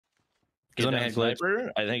He's on a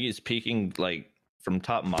sniper. I think he's peeking like from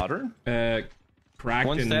top modern. Cracked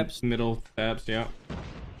One in steps. middle steps. Yeah.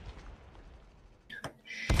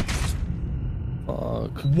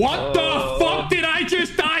 Fuck. What the fuck did I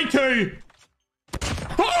just die to?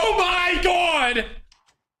 Oh my god!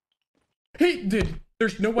 He did.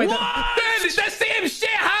 There's no way that. Dude, the same shit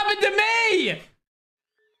happened to me!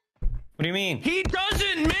 What do you mean? He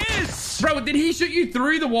doesn't miss. Bro, did he shoot you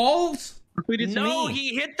through the walls? No,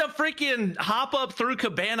 he hit the freaking hop up through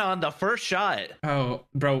Cabana on the first shot. Oh,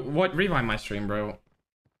 bro, what? Rewind my stream, bro.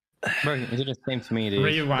 Bro, he did the same to me, dude.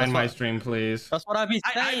 Rewind my stream, please. That's what I've been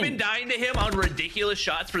saying. I've been dying to him on ridiculous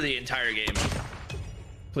shots for the entire game.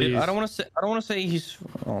 Please. Dude, I don't want to say he's.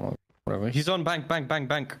 Oh, whatever. He's on bank.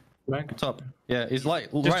 Top. Yeah, he's like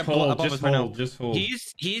Just right hold, above just us right now. hold, just hold.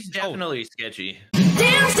 He's definitely sketchy.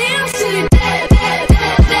 Dance to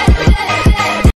the